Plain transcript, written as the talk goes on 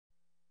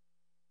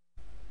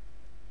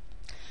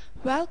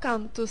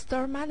Welcome to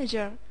Store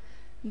Manager.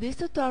 This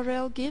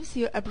tutorial gives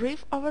you a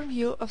brief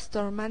overview of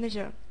Store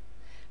Manager.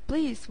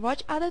 Please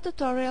watch other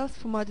tutorials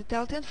for more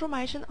detailed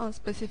information on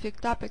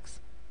specific topics.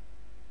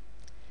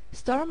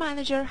 Store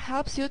Manager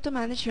helps you to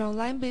manage your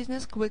online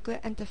business quickly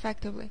and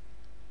effectively.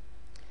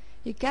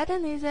 You get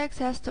an easy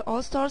access to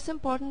all store's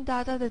important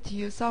data that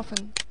you use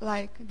often,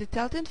 like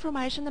detailed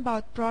information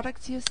about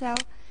products you sell,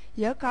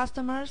 your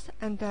customers,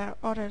 and their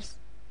orders.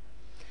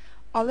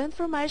 All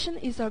information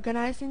is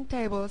organized in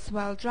tables,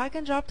 while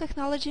drag-and-drop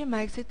technology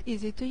makes it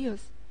easy to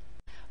use.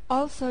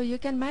 Also, you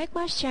can make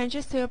much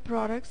changes to your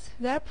products,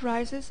 their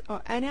prices,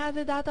 or any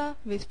other data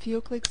with few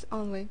clicks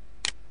only.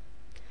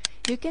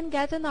 You can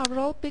get an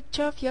overall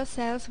picture of your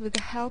sales with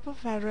the help of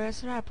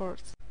various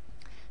reports.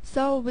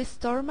 So, with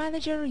Store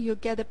Manager, you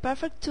get a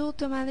perfect tool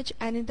to manage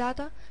any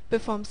data,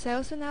 perform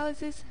sales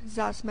analysis,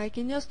 thus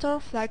making your store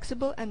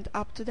flexible and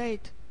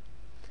up-to-date.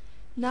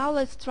 Now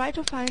let's try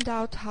to find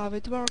out how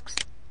it works.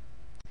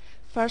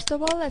 First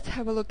of all, let's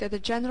have a look at the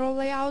general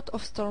layout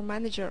of Store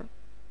Manager.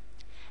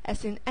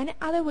 As in any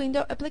other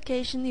window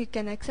application, you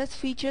can access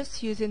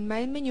features using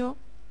main menu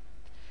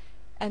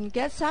and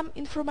get some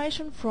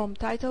information from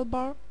title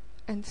bar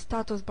and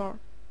status bar.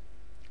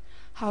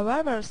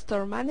 However,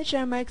 Store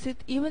Manager makes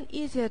it even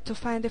easier to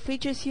find the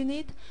features you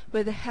need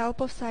with the help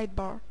of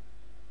sidebar.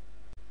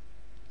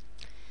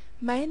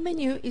 Main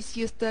menu is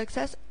used to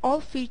access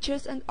all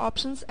features and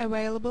options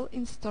available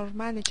in Store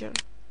Manager.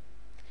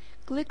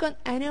 Click on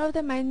any of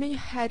the main menu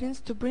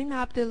headings to bring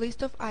up the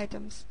list of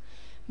items.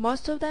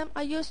 Most of them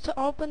are used to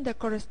open the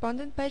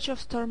corresponding page of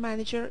Store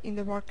Manager in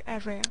the work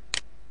area.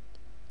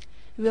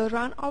 We'll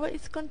run over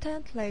its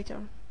content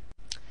later.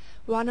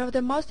 One of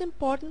the most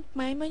important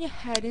main menu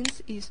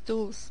headings is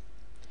Tools.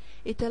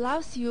 It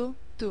allows you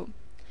to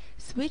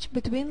switch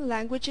between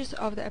languages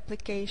of the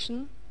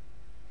application,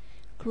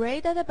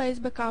 create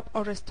database backup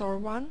or restore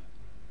one,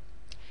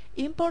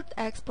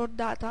 import-export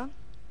data,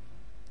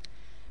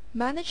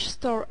 manage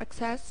store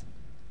access,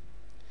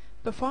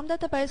 perform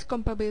database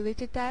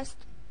compatibility test,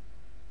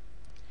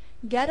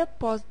 get or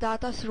post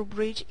data through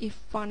bridge if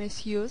one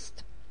is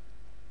used,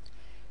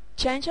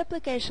 change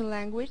application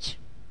language,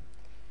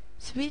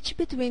 switch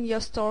between your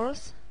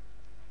stores,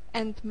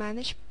 and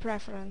manage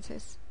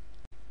preferences.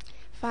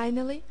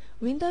 Finally,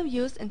 window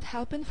views and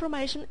help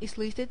information is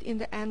listed in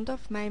the end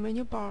of main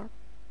menu bar.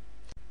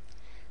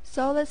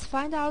 So let's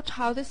find out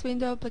how this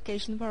window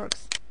application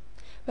works.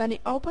 When you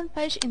open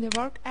page in the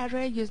work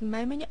area using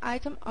main menu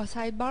item or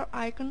sidebar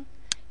icon,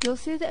 you'll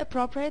see the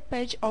appropriate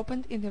page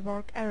opened in the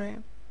work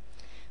area.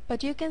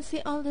 But you can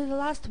see only the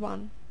last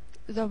one,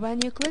 though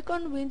when you click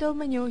on window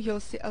menu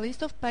you'll see a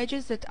list of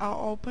pages that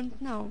are opened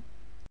now.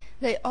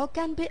 They all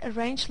can be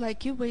arranged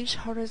like you wish,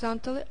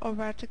 horizontally or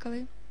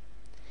vertically.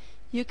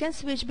 You can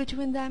switch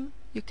between them.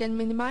 You can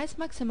minimize,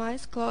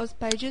 maximize, close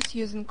pages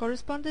using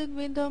corresponding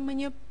window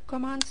menu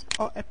commands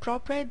or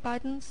appropriate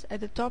buttons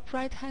at the top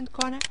right-hand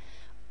corner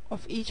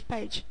of each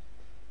page.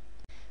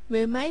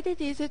 We made it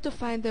easy to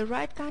find the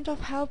right kind of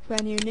help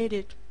when you need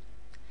it.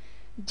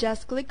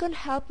 Just click on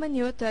Help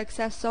menu to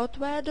access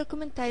software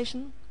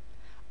documentation,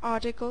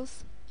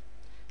 articles,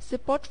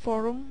 support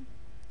forum,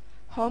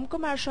 home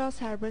commercial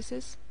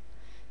services,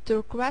 to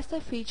request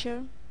a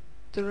feature,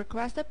 to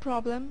request a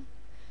problem,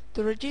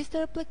 to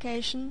register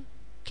application,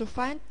 to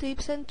find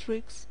tips and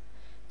tricks,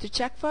 to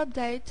check for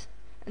updates,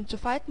 and to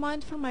find more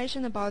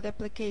information about the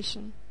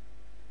application.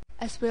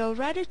 As we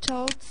already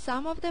told,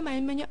 some of the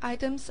main menu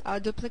items are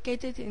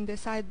duplicated in the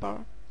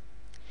sidebar.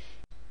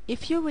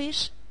 If you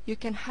wish, you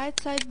can hide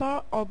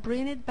sidebar or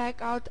bring it back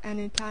out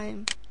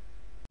anytime.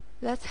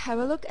 Let's have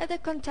a look at the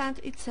content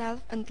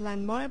itself and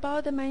learn more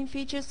about the main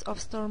features of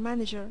Store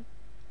Manager.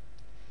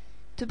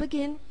 To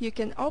begin, you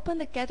can open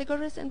the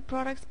Categories and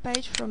Products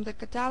page from the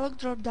Catalog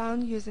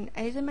drop-down using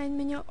either main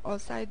menu or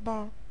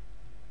sidebar.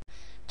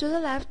 To the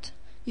left,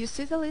 you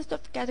see the list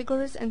of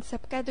categories and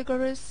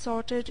subcategories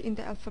sorted in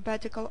the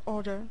alphabetical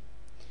order,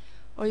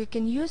 or you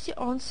can use your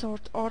own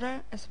sort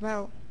order as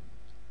well.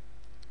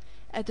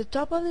 At the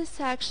top of this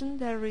section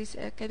there is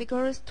a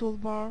Categories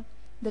toolbar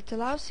that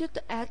allows you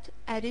to add,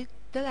 edit,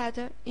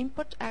 delete,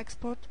 import,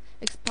 export,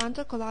 expand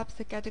or collapse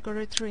the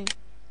category tree.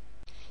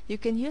 You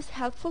can use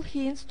helpful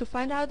hints to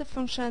find out the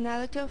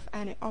functionality of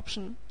any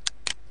option.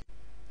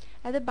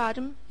 At the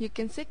bottom, you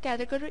can see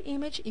category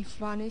image if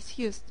one is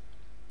used.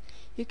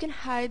 You can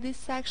hide this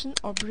section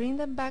or bring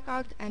them back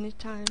out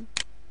anytime.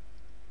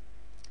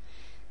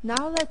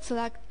 Now let's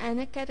select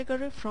any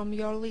category from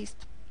your list.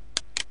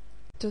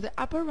 To the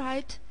upper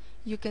right,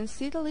 you can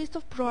see the list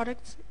of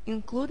products,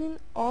 including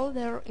all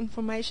their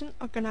information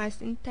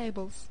organized in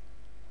tables.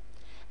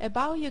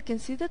 Above you can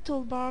see the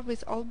toolbar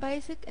with all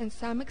basic and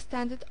some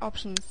extended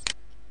options.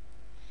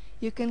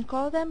 You can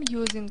call them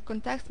using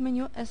context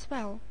menu as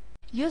well.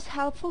 Use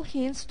helpful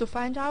hints to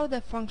find out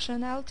the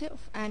functionality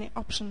of any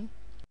option.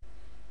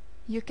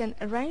 You can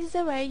arrange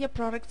the way your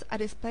products are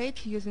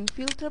displayed using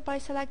Filter by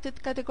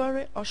selected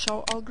category or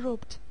Show all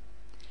grouped.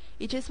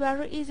 It is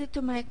very easy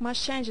to make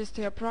much changes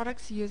to your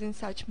products using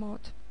such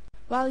mode.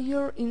 While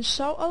you're in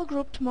Show All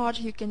Grouped mode,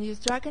 you can use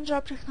drag and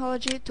drop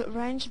technology to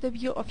arrange the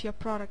view of your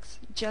products.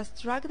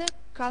 Just drag the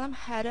column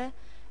header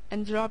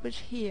and drop it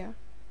here.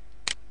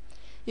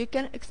 You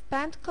can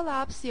expand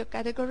collapse your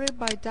category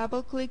by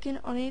double-clicking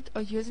on it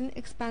or using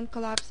expand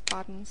collapse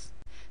buttons.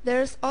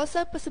 There is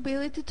also a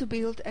possibility to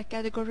build a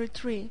category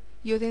tree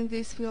using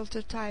this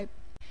filter type.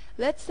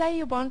 Let's say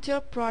you want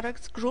your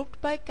products grouped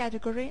by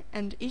category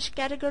and each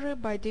category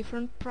by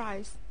different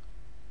price.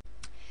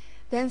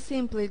 Then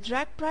simply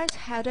drag price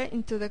header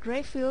into the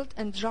gray field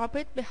and drop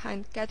it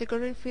behind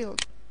category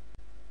field.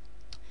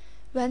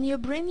 When you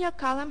bring your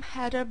column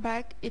header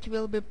back, it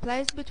will be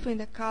placed between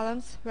the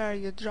columns where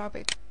you drop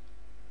it.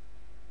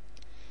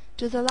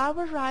 To the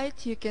lower right,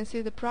 you can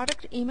see the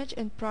product image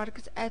and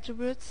product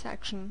attributes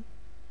section.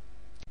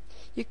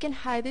 You can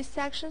hide these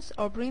sections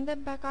or bring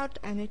them back out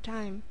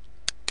anytime.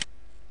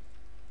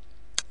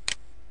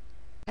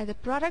 At the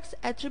products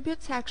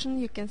attribute section,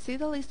 you can see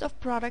the list of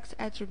products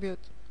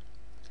attributes.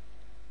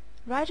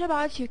 Right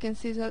about you can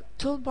see the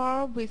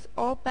toolbar with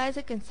all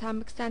basic and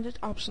some extended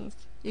options.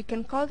 You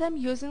can call them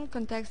using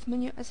context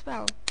menu as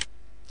well.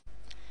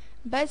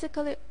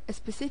 Basically, a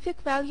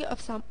specific value of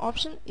some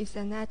option is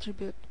an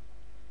attribute.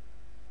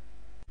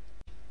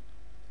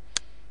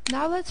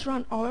 Now let's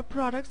run our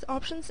products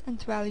options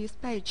and values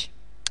page.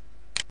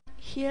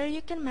 Here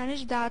you can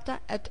manage data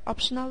at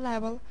optional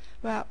level,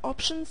 where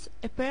options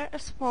appear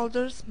as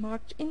folders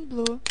marked in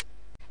blue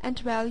and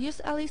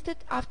values are listed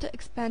after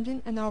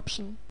expanding an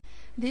option.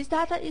 This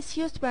data is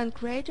used when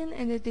creating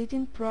and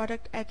editing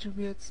product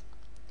attributes.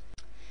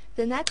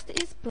 The next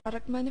is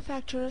Product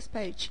Manufacturers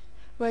page,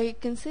 where you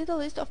can see the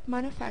list of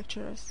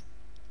manufacturers.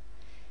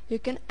 You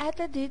can add,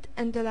 edit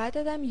and delete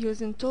them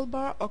using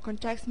toolbar or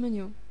context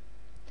menu.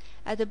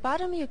 At the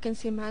bottom you can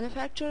see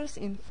manufacturers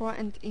info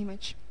and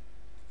image.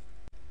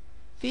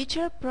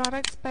 Feature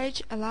Products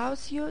page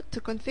allows you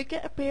to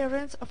configure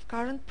appearance of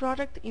current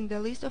product in the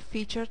list of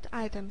featured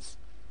items.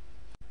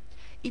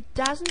 It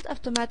doesn't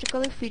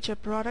automatically feature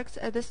products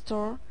at the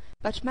store,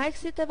 but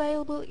makes it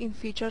available in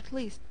featured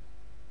list.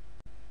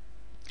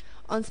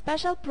 On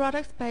Special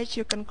Products page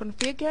you can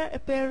configure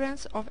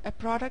appearance of a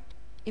product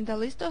in the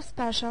list of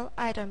special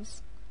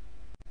items.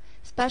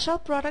 Special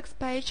Products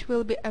page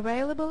will be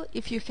available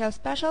if you have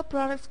Special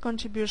Products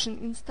contribution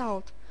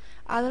installed.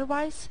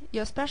 Otherwise,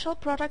 your Special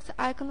Products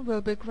icon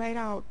will be grayed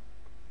out.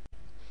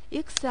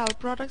 XL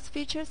Products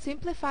feature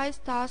simplifies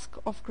task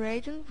of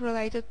creating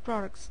related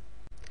products.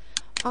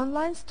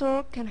 Online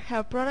store can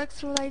have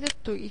products related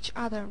to each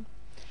other.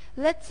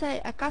 Let's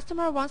say a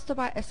customer wants to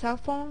buy a cell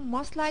phone.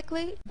 Most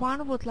likely,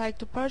 one would like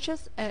to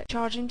purchase a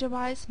charging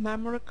device,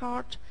 memory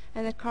card,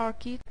 and a car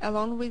kit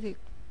along with it.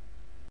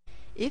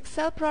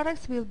 XL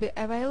products will be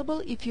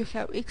available if you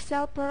have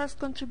XL products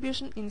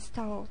contribution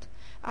installed.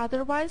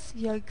 Otherwise,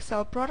 your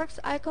XL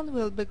products icon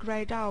will be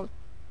grayed out.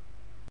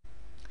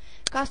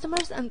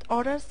 Customers and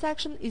Orders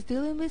section is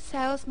dealing with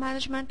sales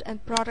management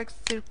and product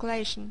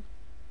circulation.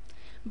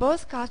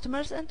 Both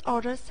Customers and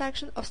Orders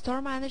section of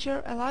Store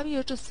Manager allow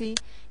you to see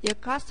your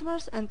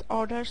customers and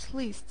orders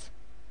lists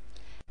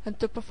and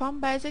to perform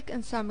basic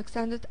and some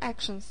extended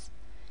actions.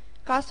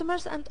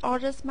 Customers and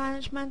Orders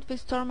management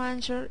with Store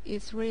Manager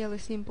is really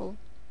simple.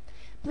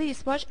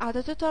 Please watch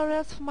other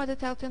tutorials for more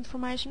detailed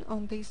information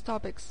on these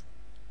topics.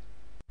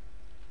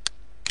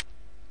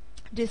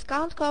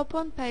 Discount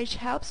Coupon page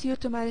helps you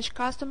to manage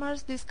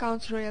customers'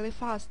 discounts really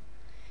fast.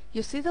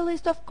 You see the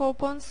list of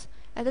coupons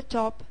at the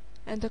top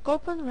and the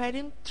coupon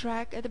redeem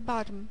track at the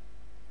bottom.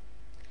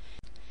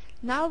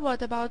 Now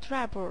what about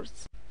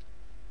reports?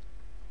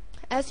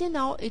 As you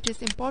know, it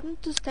is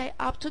important to stay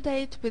up to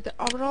date with the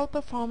overall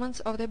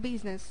performance of the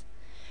business.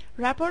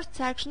 Report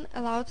section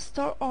allows the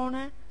store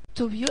owner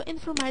to view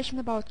information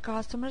about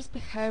customers'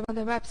 behavior on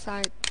the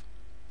website.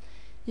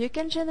 You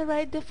can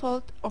generate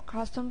default or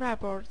custom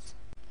reports.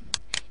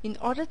 In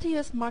order to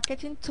use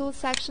Marketing Tools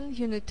section,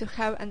 you need to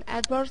have an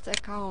AdWords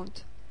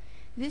account.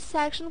 This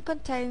section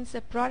contains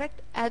a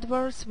product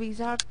AdWords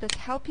wizard that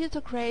helps you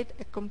to create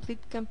a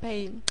complete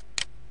campaign.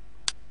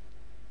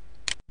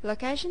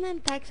 Location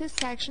and Taxes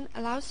section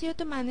allows you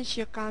to manage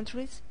your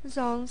countries,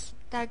 zones,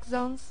 tax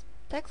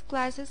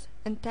classes,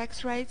 and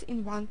tax rates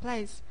in one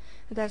place,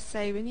 thus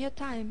saving your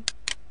time.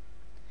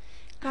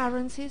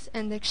 Currencies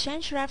and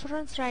Exchange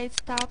Reference Rates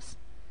tabs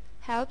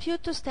help you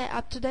to stay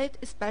up to date,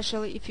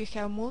 especially if you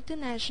have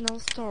multinational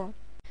store.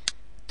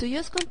 To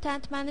use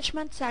Content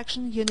Management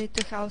section, you need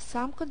to have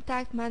some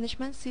contact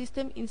management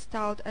system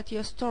installed at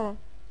your store.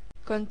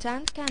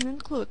 Content can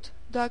include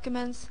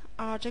documents,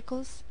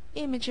 articles,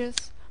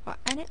 images, or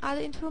any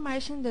other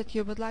information that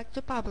you would like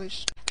to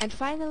publish. And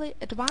finally,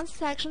 Advanced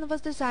section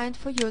was designed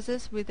for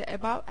users with the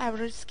above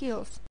average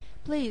skills.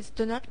 Please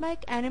do not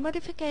make any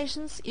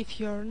modifications if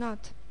you are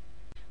not.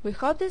 We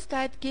hope this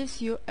guide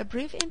gives you a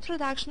brief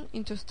introduction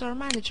into Store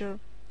Manager.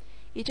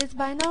 It is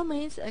by no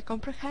means a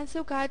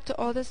comprehensive guide to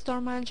all the Store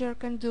Manager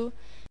can do,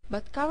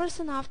 but covers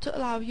enough to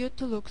allow you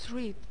to look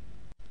through it.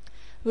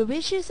 We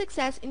wish you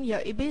success in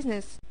your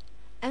e-business,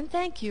 and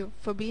thank you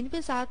for being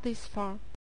with us this far.